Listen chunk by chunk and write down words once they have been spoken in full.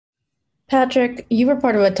Patrick, you were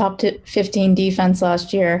part of a 15 defense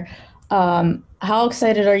last year. How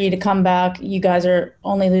excited are you to come back? You guys are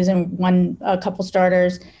only losing a couple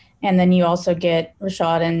starters, and then you also get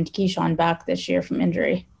Rashad and Keyshawn back this year from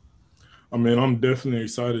injury. I mean, I'm definitely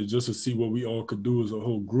excited just to see what we all could do as a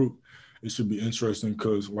whole group. It should be interesting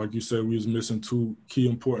because, like you said, we was missing two key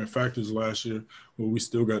important factors last year, but we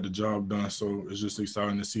still got the job done. So it's just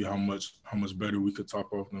exciting to see how much better we could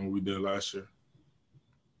top off than what we did last year.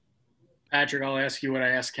 Patrick, I'll ask you what I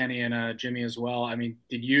asked Kenny and Jimmy as well. I mean,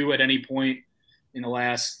 did you at any point in the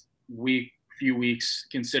last few weeks,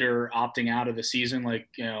 consider opting out of the season like,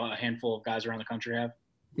 a handful of guys around the country have?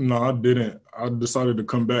 No, I didn't. I decided to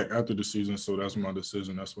come back after the season, so that's my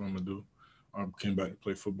decision. That's what I'm gonna do. I came back to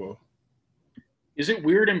play football. Is it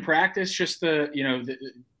weird in practice? Just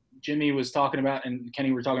Jimmy was talking about and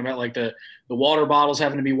Kenny were talking about like the water bottles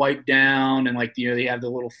having to be wiped down and like they have the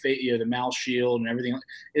little the mouth shield and everything.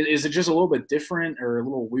 Is it just a little bit different or a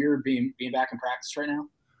little weird being back in practice right now?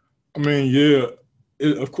 I mean, yeah,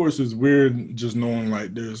 of course it's weird just knowing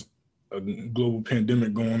like there's a global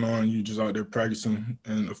pandemic going on. You just out there practicing,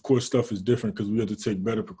 and of course stuff is different because we had to take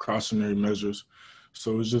better precautionary measures.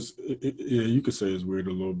 So it's just, yeah, you could say it's weird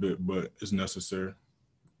a little bit, but it's necessary.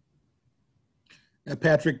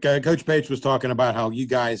 Patrick, Coach Bates was talking about how you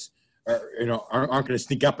guys aren't going to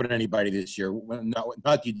sneak up on anybody this year. Well,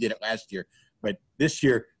 not you did it last year, but this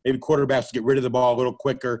year maybe quarterbacks get rid of the ball a little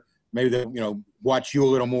quicker. Maybe they watch you a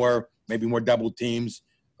little more. Maybe more double teams.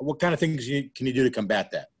 What kind of things can you do to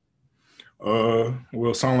combat that? Well,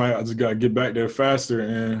 it sounds like I just got to get back there faster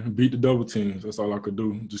and beat the double teams. That's all I could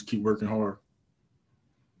do. Just keep working hard.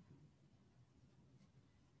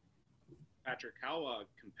 Patrick, how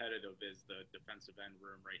competitive is the defensive end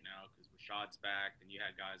room right now? Because Rashad's back, and you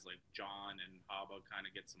had guys like John and Haba kind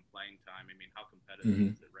of get some playing time. I mean, how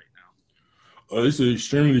competitive is it right now? It's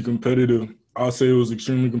extremely competitive. I'll say it was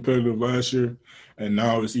extremely competitive last year, and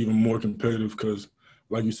now it's even more competitive because,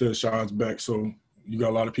 like you said, Shad's back. So you got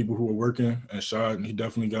a lot of people who are working, and Shad, he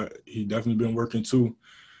definitely been working too,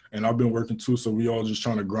 and I've been working too. So we all just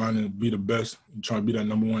trying to grind and be the best, and trying to be that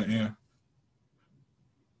number one end.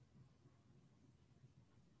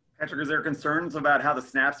 Patrick, is there concerns about how the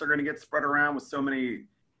snaps are going to get spread around with so many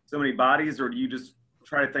bodies, or do you just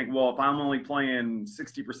try to think, well, if I'm only playing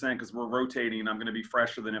 60% because we're rotating, I'm going to be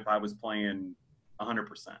fresher than if I was playing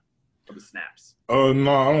 100% of the snaps?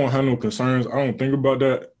 No, I don't have no concerns. I don't think about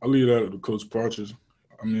that. I leave that to Coach Partridge.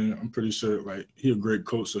 I mean, I'm pretty sure, like, he's a great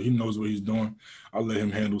coach, so he knows what he's doing. I let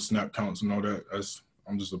him handle snap counts and all that.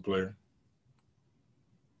 I'm just a player.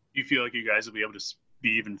 Do you feel like you guys will be able to be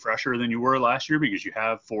even fresher than you were last year because you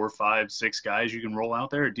have 4, 5, 6 guys you can roll out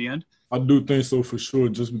there at the end? I do think so for sure,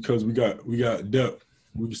 just because we got depth.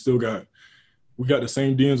 We got the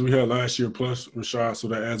same DNs we had last year plus Rashad, so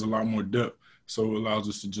that adds a lot more depth. So it allows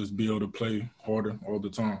us to just be able to play harder all the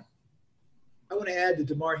time. I want to add that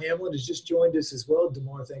Damar Hamlin has just joined us as well.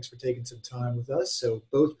 Damar, thanks for taking some time with us. So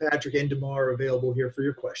both Patrick and Damar are available here for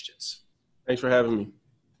your questions. Thanks for having me.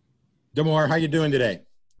 Damar, how you doing today?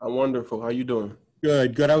 I'm wonderful. How you doing?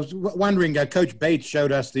 Good. I was wondering, Coach Bates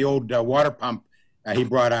showed us the old water pump he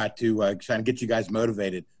brought out to try to get you guys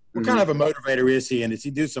motivated. What kind of a motivator is he, and does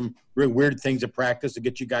he do some real weird things at practice to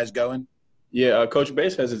get you guys going? Yeah, Coach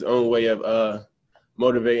Bates has his own way of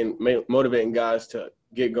motivating guys to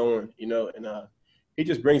get going, and he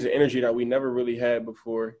just brings the energy that we never really had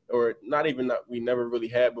before, or not even that we never really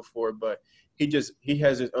had before, but he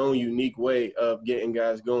has his own unique way of getting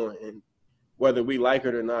guys going. And whether we like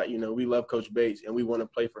it or not, we love Coach Bates and we want to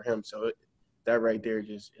play for him. So that right there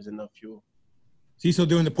just is enough fuel. Is he still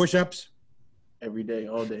doing the push-ups? Every day,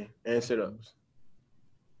 all day, and sit-ups.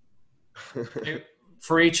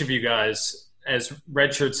 For each of you guys, as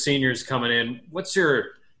redshirt seniors coming in, is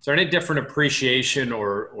there any different appreciation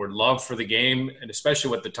or love for the game, and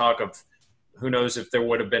especially with the talk of who knows if there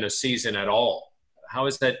would have been a season at all?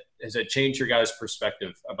 Has that changed your guys'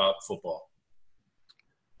 perspective about football?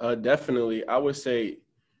 Definitely. I would say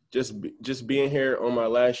just being here on my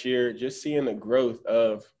last year, just seeing the growth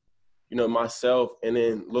of, myself, and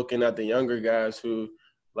then looking at the younger guys who,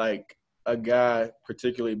 like a guy,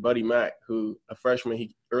 particularly Buddy Mack, who a freshman,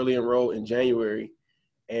 he early enrolled in January,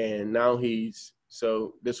 and now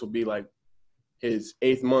this will be like his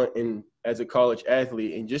 8th month as a college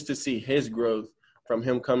athlete, and just to see his growth from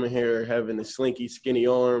him coming here, having the slinky, skinny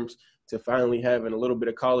arms, to finally having a little bit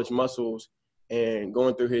of college muscles, and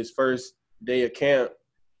going through his first day of camp,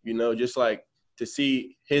 just like to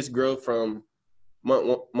see his growth from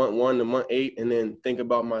month 1 to month 8, and then think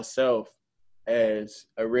about myself as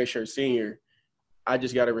a redshirt senior. I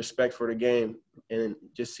just got a respect for the game, and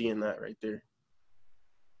just seeing that right there.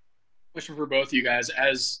 Question for both of you guys,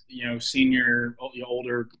 as senior,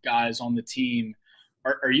 older guys on the team,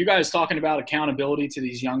 are you guys talking about accountability to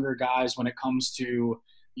these younger guys when it comes to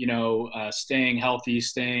staying healthy,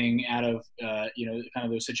 staying out of kind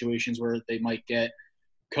of those situations where they might get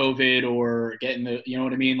COVID or getting the, you know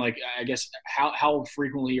what I mean? Like, I guess how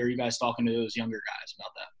frequently are you guys talking to those younger guys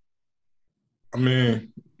about that? I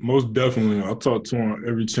mean, most definitely. I talk to them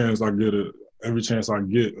every chance I get.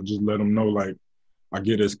 I just let them know, like, I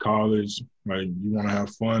get it's college. Like, you want to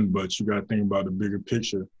have fun, but you got to think about the bigger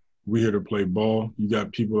picture. We here to play ball. You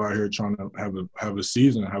got people out here trying to have a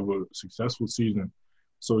season, have a successful season.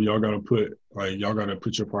 So y'all got to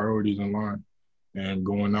put your priorities in line, and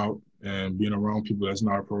going out and being around people, that's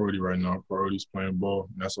not a priority right now. Our priority is playing ball.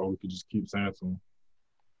 And that's all we could just keep saying to them.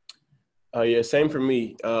 Yeah, same for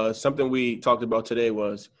me. Something we talked about today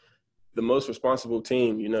was the most responsible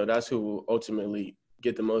team. That's who will ultimately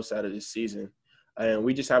get the most out of this season. And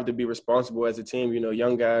we just have to be responsible as a team.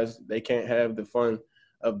 Young guys, they can't have the fun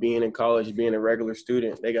of being in college, being a regular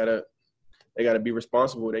student. They gotta be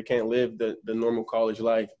responsible. They can't live the normal college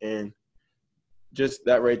life. And just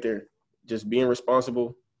that right there, just being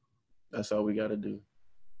responsible, that's all we got to do.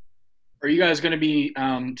 Are you guys going to be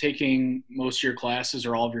taking most of your classes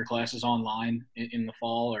or all of your classes online in the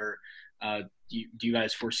fall, or do you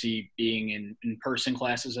guys foresee being in-person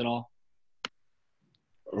classes at all?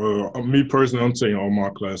 Me personally, I'm taking all my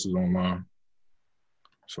classes online.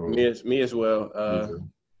 So me as well.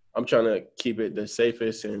 I'm trying to keep it the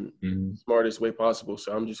safest and smartest way possible.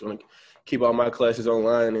 So I'm just going to keep all my classes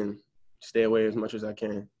online and stay away as much as I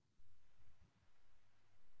can.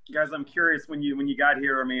 Guys, I'm curious, when you got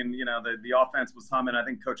here, I mean, the offense was humming. I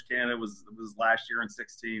think Coach Canada was last year in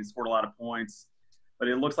 16, scored a lot of points. But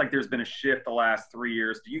it looks like there's been a shift the last 3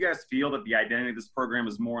 years. Do you guys feel that the identity of this program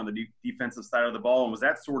is more on the defensive side of the ball? And was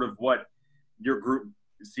that sort of what your group,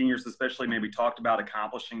 seniors especially, maybe talked about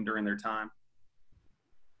accomplishing during their time?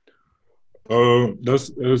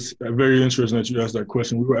 That's very interesting that you asked that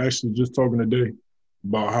question. We were actually just talking today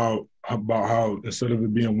about how instead of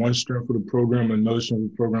it being one strength for the program and another strength for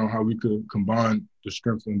the program, how we could combine the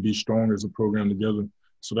strengths and be strong as a program together.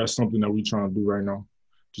 So that's something that we're trying to do right now.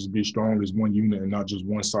 Just be strong as one unit and not just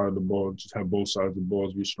one side of the ball. Just have both sides of the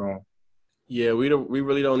balls be strong. Yeah, we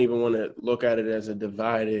really don't even want to look at it as a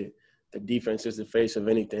divided. The defense is the face of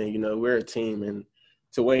anything. We're a team, and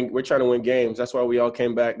to win, we're trying to win games. That's why we all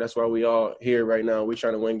came back. That's why we all here right now. We're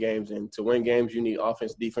trying to win games, and to win games, you need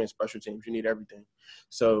offense, defense, special teams. You need everything.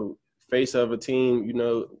 So, face of a team,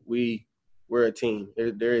 we're a team.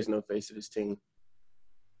 There is no face of this team.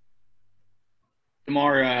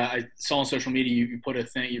 Damar, I saw on social media you put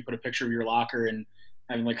a picture of your locker and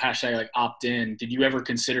having like hashtag like opt in. Did you ever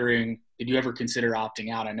consider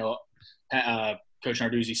opting out? I know Coach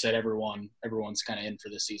Narduzzi said everyone's kind of in for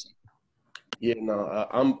this season. Yeah, no,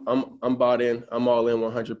 I'm bought in. I'm all in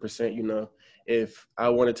 100%. If I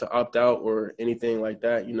wanted to opt out or anything like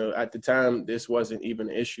that, at the time this wasn't even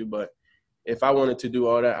an issue. But if I wanted to do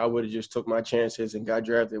all that, I would have just took my chances and got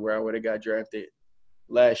drafted where I would have got drafted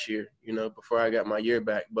last year, before I got my year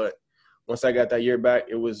back. But once I got that year back,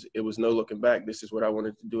 it was no looking back. This is what I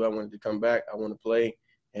wanted to do. I wanted to come back. I want to play,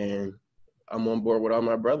 and I'm on board with all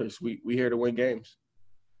my brothers. We here to win games.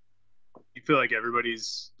 You feel like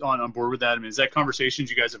everybody's on board with that? I mean, is that conversations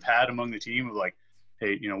you guys have had among the team of like,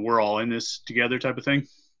 hey, we're all in this together type of thing?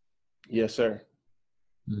 Yes, sir.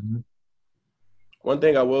 Mm-hmm. One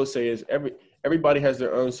thing I will say is everybody has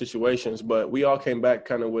their own situations, but we all came back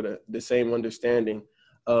kind of with the same understanding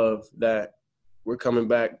of that we're coming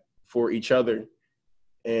back for each other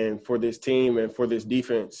and for this team and for this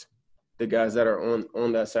defense, the guys that are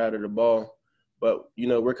on that side of the ball. But,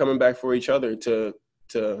 we're coming back for each other to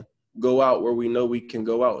go out where we know we can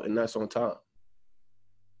go out, and that's on top.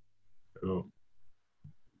 Cool.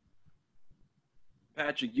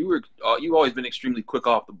 Patrick, you've always been extremely quick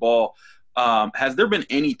off the ball. Has there been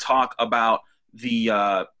any talk about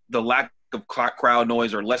the lack of crowd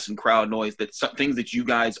noise or lessened crowd noise, that some things that you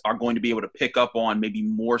guys are going to be able to pick up on maybe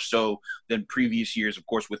more so than previous years, of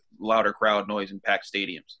course, with louder crowd noise in packed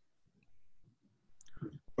stadiums?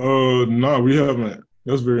 No, we haven't.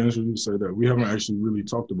 That's very interesting to say that. We haven't actually really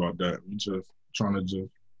talked about that. We're just trying to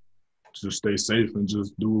just stay safe and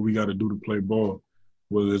just do what we got to do to play ball.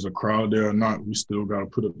 Whether there's a crowd there or not, we still got to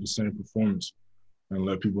put up the same performance and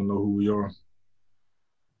let people know who we are.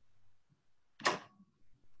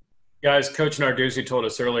 Guys, Coach Narduzzi told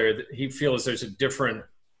us earlier that he feels there's a different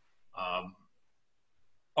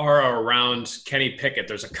aura around Kenny Pickett.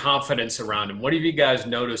 There's a confidence around him. What have you guys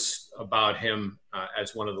noticed about him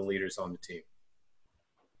as one of the leaders on the team?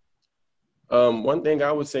 One thing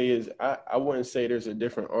I would say is I wouldn't say there's a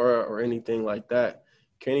different aura or anything like that.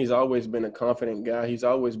 Kenny's always been a confident guy. He's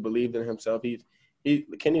always believed in himself.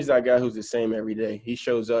 Kenny's that guy who's the same every day. He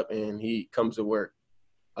shows up and he comes to work.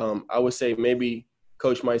 I would say maybe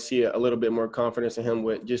coach might see a little bit more confidence in him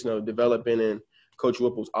with just developing in Coach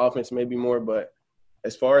Whipple's offense maybe more. But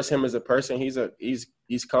as far as him as a person,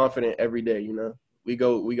 he's confident every day. We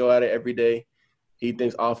go at it every day. He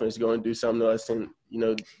thinks offense is going to do something to us, and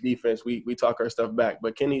defense we talk our stuff back.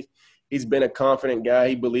 But Kenny, he's been a confident guy.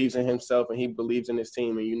 He believes in himself and he believes in his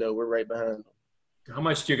team, and we're right behind him. How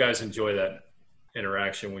much do you guys enjoy that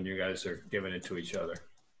interaction when you guys are giving it to each other?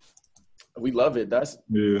 We love it. That's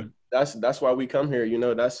why we come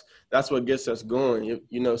here. That's what gets us going.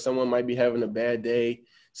 Someone might be having a bad day,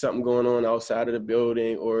 something going on outside of the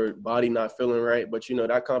building, or body not feeling right. But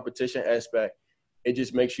that competition aspect, it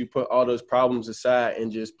just makes you put all those problems aside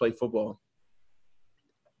and just play football.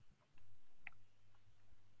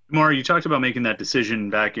 Damar, you talked about making that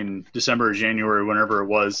decision back in December or January, whenever it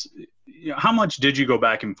was. How much did you go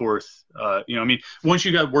back and forth? Once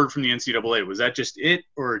you got word from the NCAA, was that just it,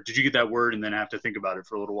 or did you get that word and then have to think about it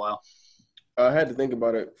for a little while? I had to think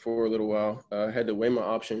about it for a little while. I had to weigh my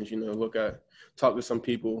options, talk to some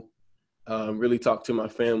people, really talk to my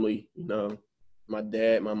family, my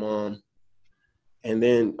dad, my mom, and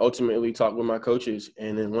then ultimately talk with my coaches.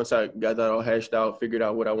 And then once I got that all hashed out, figured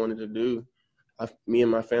out what I wanted to do, me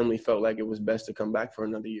and my family felt like it was best to come back for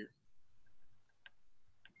another year.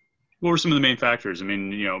 What were some of the main factors?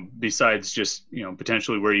 Besides just,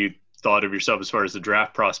 potentially where you thought of yourself as far as the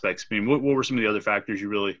draft prospects, what were some of the other factors that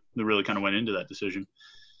really kind of went into that decision?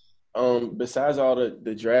 Besides all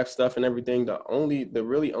the draft stuff and everything, the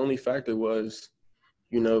really only factor was,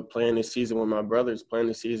 playing this season with my brothers, playing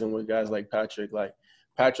the season with guys like Patrick. Like,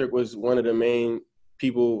 Patrick was one of the main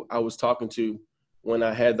people I was talking to when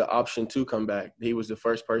I had the option to come back. He was the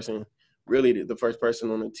first person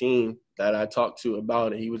on the team that I talked to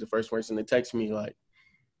about it. He was the first person to text me like,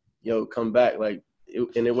 yo, come back. And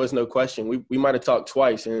it was no question. We might have talked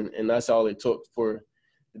twice, and that's all it took for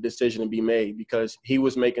the decision to be made, because he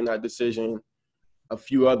was making that decision. A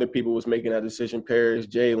few other people was making that decision, Paris,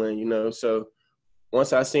 Jalen, So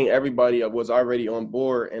once I seen everybody was already on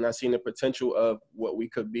board, and I seen the potential of what we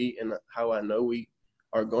could be and how I know we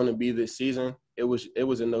are going to be this season, it was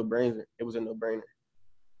a no-brainer. It was a no-brainer.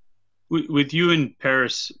 With you and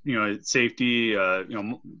Paris, safety,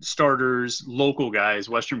 starters, local guys,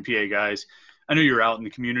 Western PA guys, I know you're out in the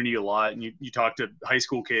community a lot, and you talk to high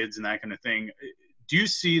school kids and that kind of thing. Do you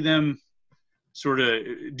see them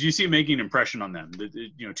making an impression on them?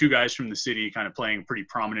 Two guys from the city kind of playing a pretty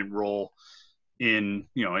prominent role in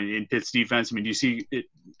Pitt's defense. Do you see it?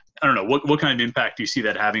 I don't know. What kind of impact do you see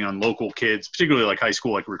that having on local kids, particularly like high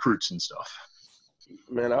school, like recruits and stuff?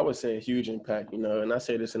 Man, I would say a huge impact, and I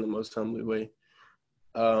say this in the most humbly way.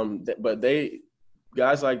 But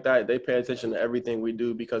guys like that, they pay attention to everything we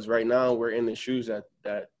do, because right now we're in the shoes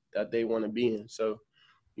that they want to be in. So,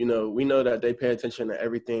 we know that they pay attention to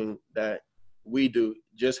everything that we do,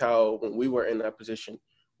 just how when we were in that position,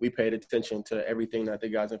 we paid attention to everything that the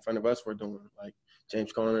guys in front of us were doing, like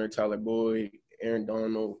James Conner, Tyler Boyd, Aaron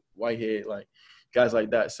Donald, Whitehead, like guys like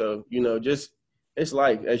that. So, it's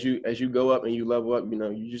like as you go up and you level up,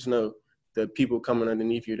 you just know the people coming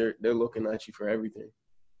underneath you, they're looking at you for everything.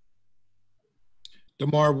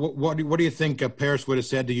 Damar, what do you think Paris would have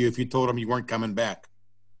said to you if you told him you weren't coming back?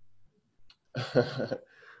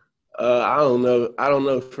 I don't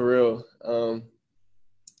know for real.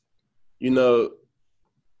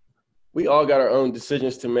 We all got our own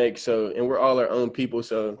decisions to make, and we're all our own people.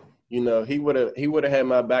 So, he would have had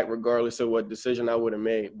my back regardless of what decision I would have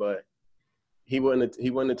made, but he wouldn't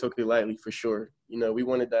have took it lightly for sure. We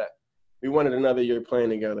wanted another year playing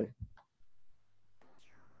together.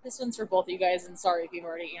 This one's for both of you guys, and sorry if you've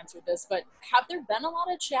already answered this, but have there been a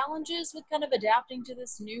lot of challenges with kind of adapting to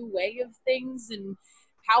this new way of things, and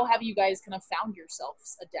how have you guys kind of found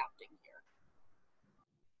yourselves adapting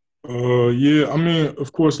here? Yeah,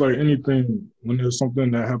 of course, like anything, when there's something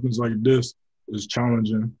that happens like this, it's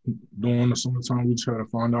challenging. During the summertime, we try to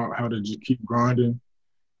find out how to just keep grinding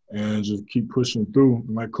and just keep pushing through.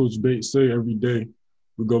 And like Coach Bates say, every day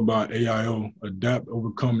we go by AIO, adapt,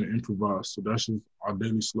 overcome, and improvise. So that's just our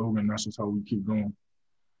daily slogan. That's just how we keep going.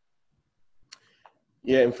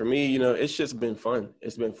 Yeah, and for me, it's just been fun.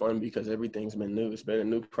 It's been fun because everything's been new. It's been a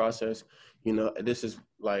new process. This is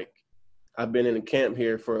like, I've been in the camp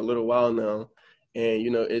here for a little while now, and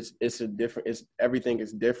everything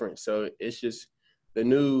is different. So it's just the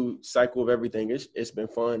new cycle of everything. It's been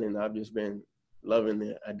fun, and I've just been loving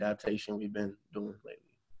the adaptation we've been doing lately.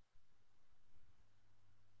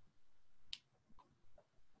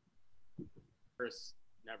 Chris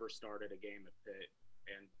never started a game at Pitt,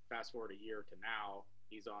 and fast forward a year to now,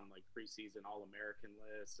 he's on like preseason All-American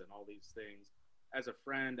lists and all these things. As a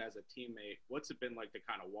friend, as a teammate, what's it been like to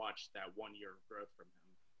kind of watch that 1 year of growth from him?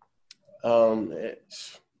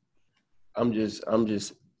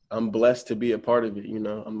 I'm blessed to be a part of it. You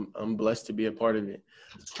know, I'm blessed to be a part of it.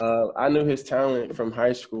 I knew his talent from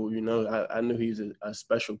high school. You know, I knew he's a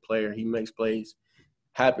special player. He makes plays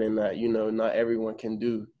happen that, you know, not everyone can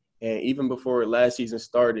do. And even before last season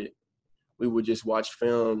started, we would just watch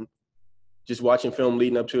film, just watching film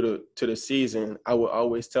leading up to the season. I would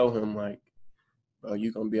always tell him, like, bro,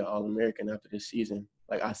 you're going to be an All-American after this season.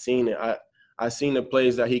 Like, I seen it. I seen the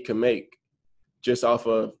plays that he could make just off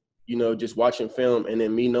of, you know, just watching film, and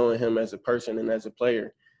then me knowing him as a person and as a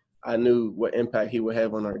player, I knew what impact he would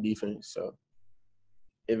have on our defense. So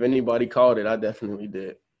if anybody called it, I definitely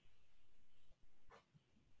did.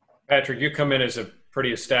 Patrick, you come in as a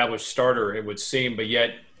pretty established starter, it would seem, but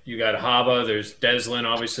yet you got Haba, there's Deslin,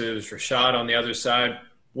 obviously there's Rashad on the other side.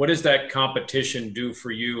 What does that competition do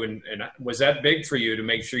for you? And was that big for you to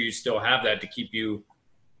make sure you still have that to keep you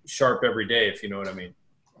sharp every day, if you know what I mean?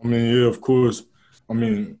 I mean, yeah, of course. I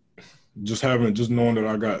mean, just knowing that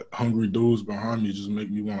I got hungry dudes behind me just make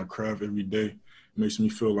me want to craft every day. Makes me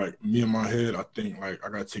feel like me in my head, I think like I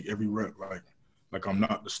got to take every rep like I'm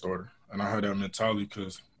not the starter. And I had that mentality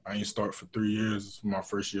because I ain't start for 3 years. It's my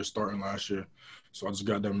first year starting last year. So I just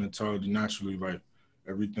got that mentality naturally. Like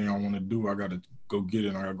everything I want to do, I got to go get it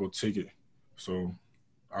and I got to go take it. So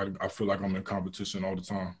I feel like I'm in competition all the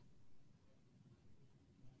time.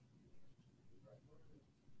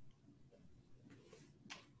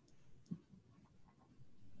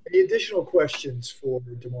 Any additional questions for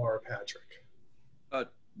Damar or Patrick?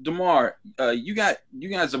 Damar, you guys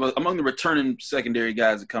among the returning secondary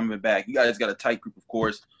guys that coming back. You guys got a tight group, of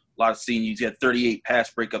course. A lot of seniors. You had 38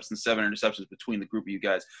 pass breakups and 7 interceptions between the group of you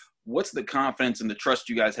guys. What's the confidence and the trust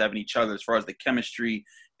you guys have in each other as far as the chemistry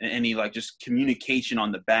and any like just communication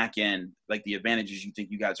on the back end, like the advantages you think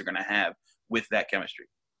you guys are going to have with that chemistry?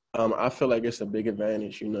 I feel like it's a big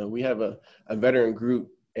advantage. You know, we have a veteran group,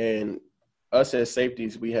 and us as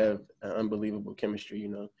safeties, we have an unbelievable chemistry, you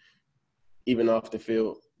know, even off the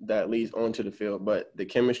field that leads onto the field. But the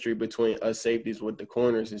chemistry between us safeties with the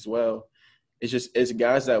corners as well, it's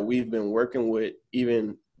guys that we've been working with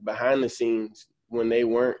even behind the scenes when they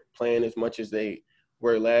weren't playing as much as they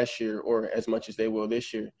were last year or as much as they will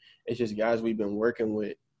this year. It's just guys we've been working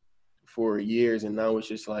with for years, and now it's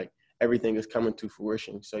just like everything is coming to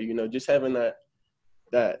fruition. So, you know, just having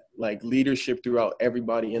that like leadership throughout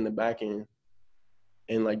everybody in the back end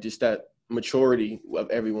and like just that maturity of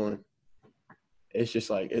everyone, it's just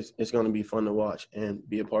like it's going to be fun to watch and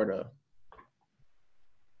be a part of.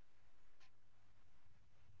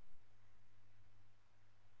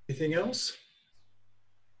 Anything else?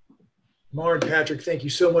 Damar and Patrick, thank you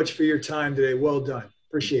so much for your time today. Well done.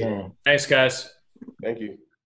 Appreciate it. Thanks, guys. Thank you.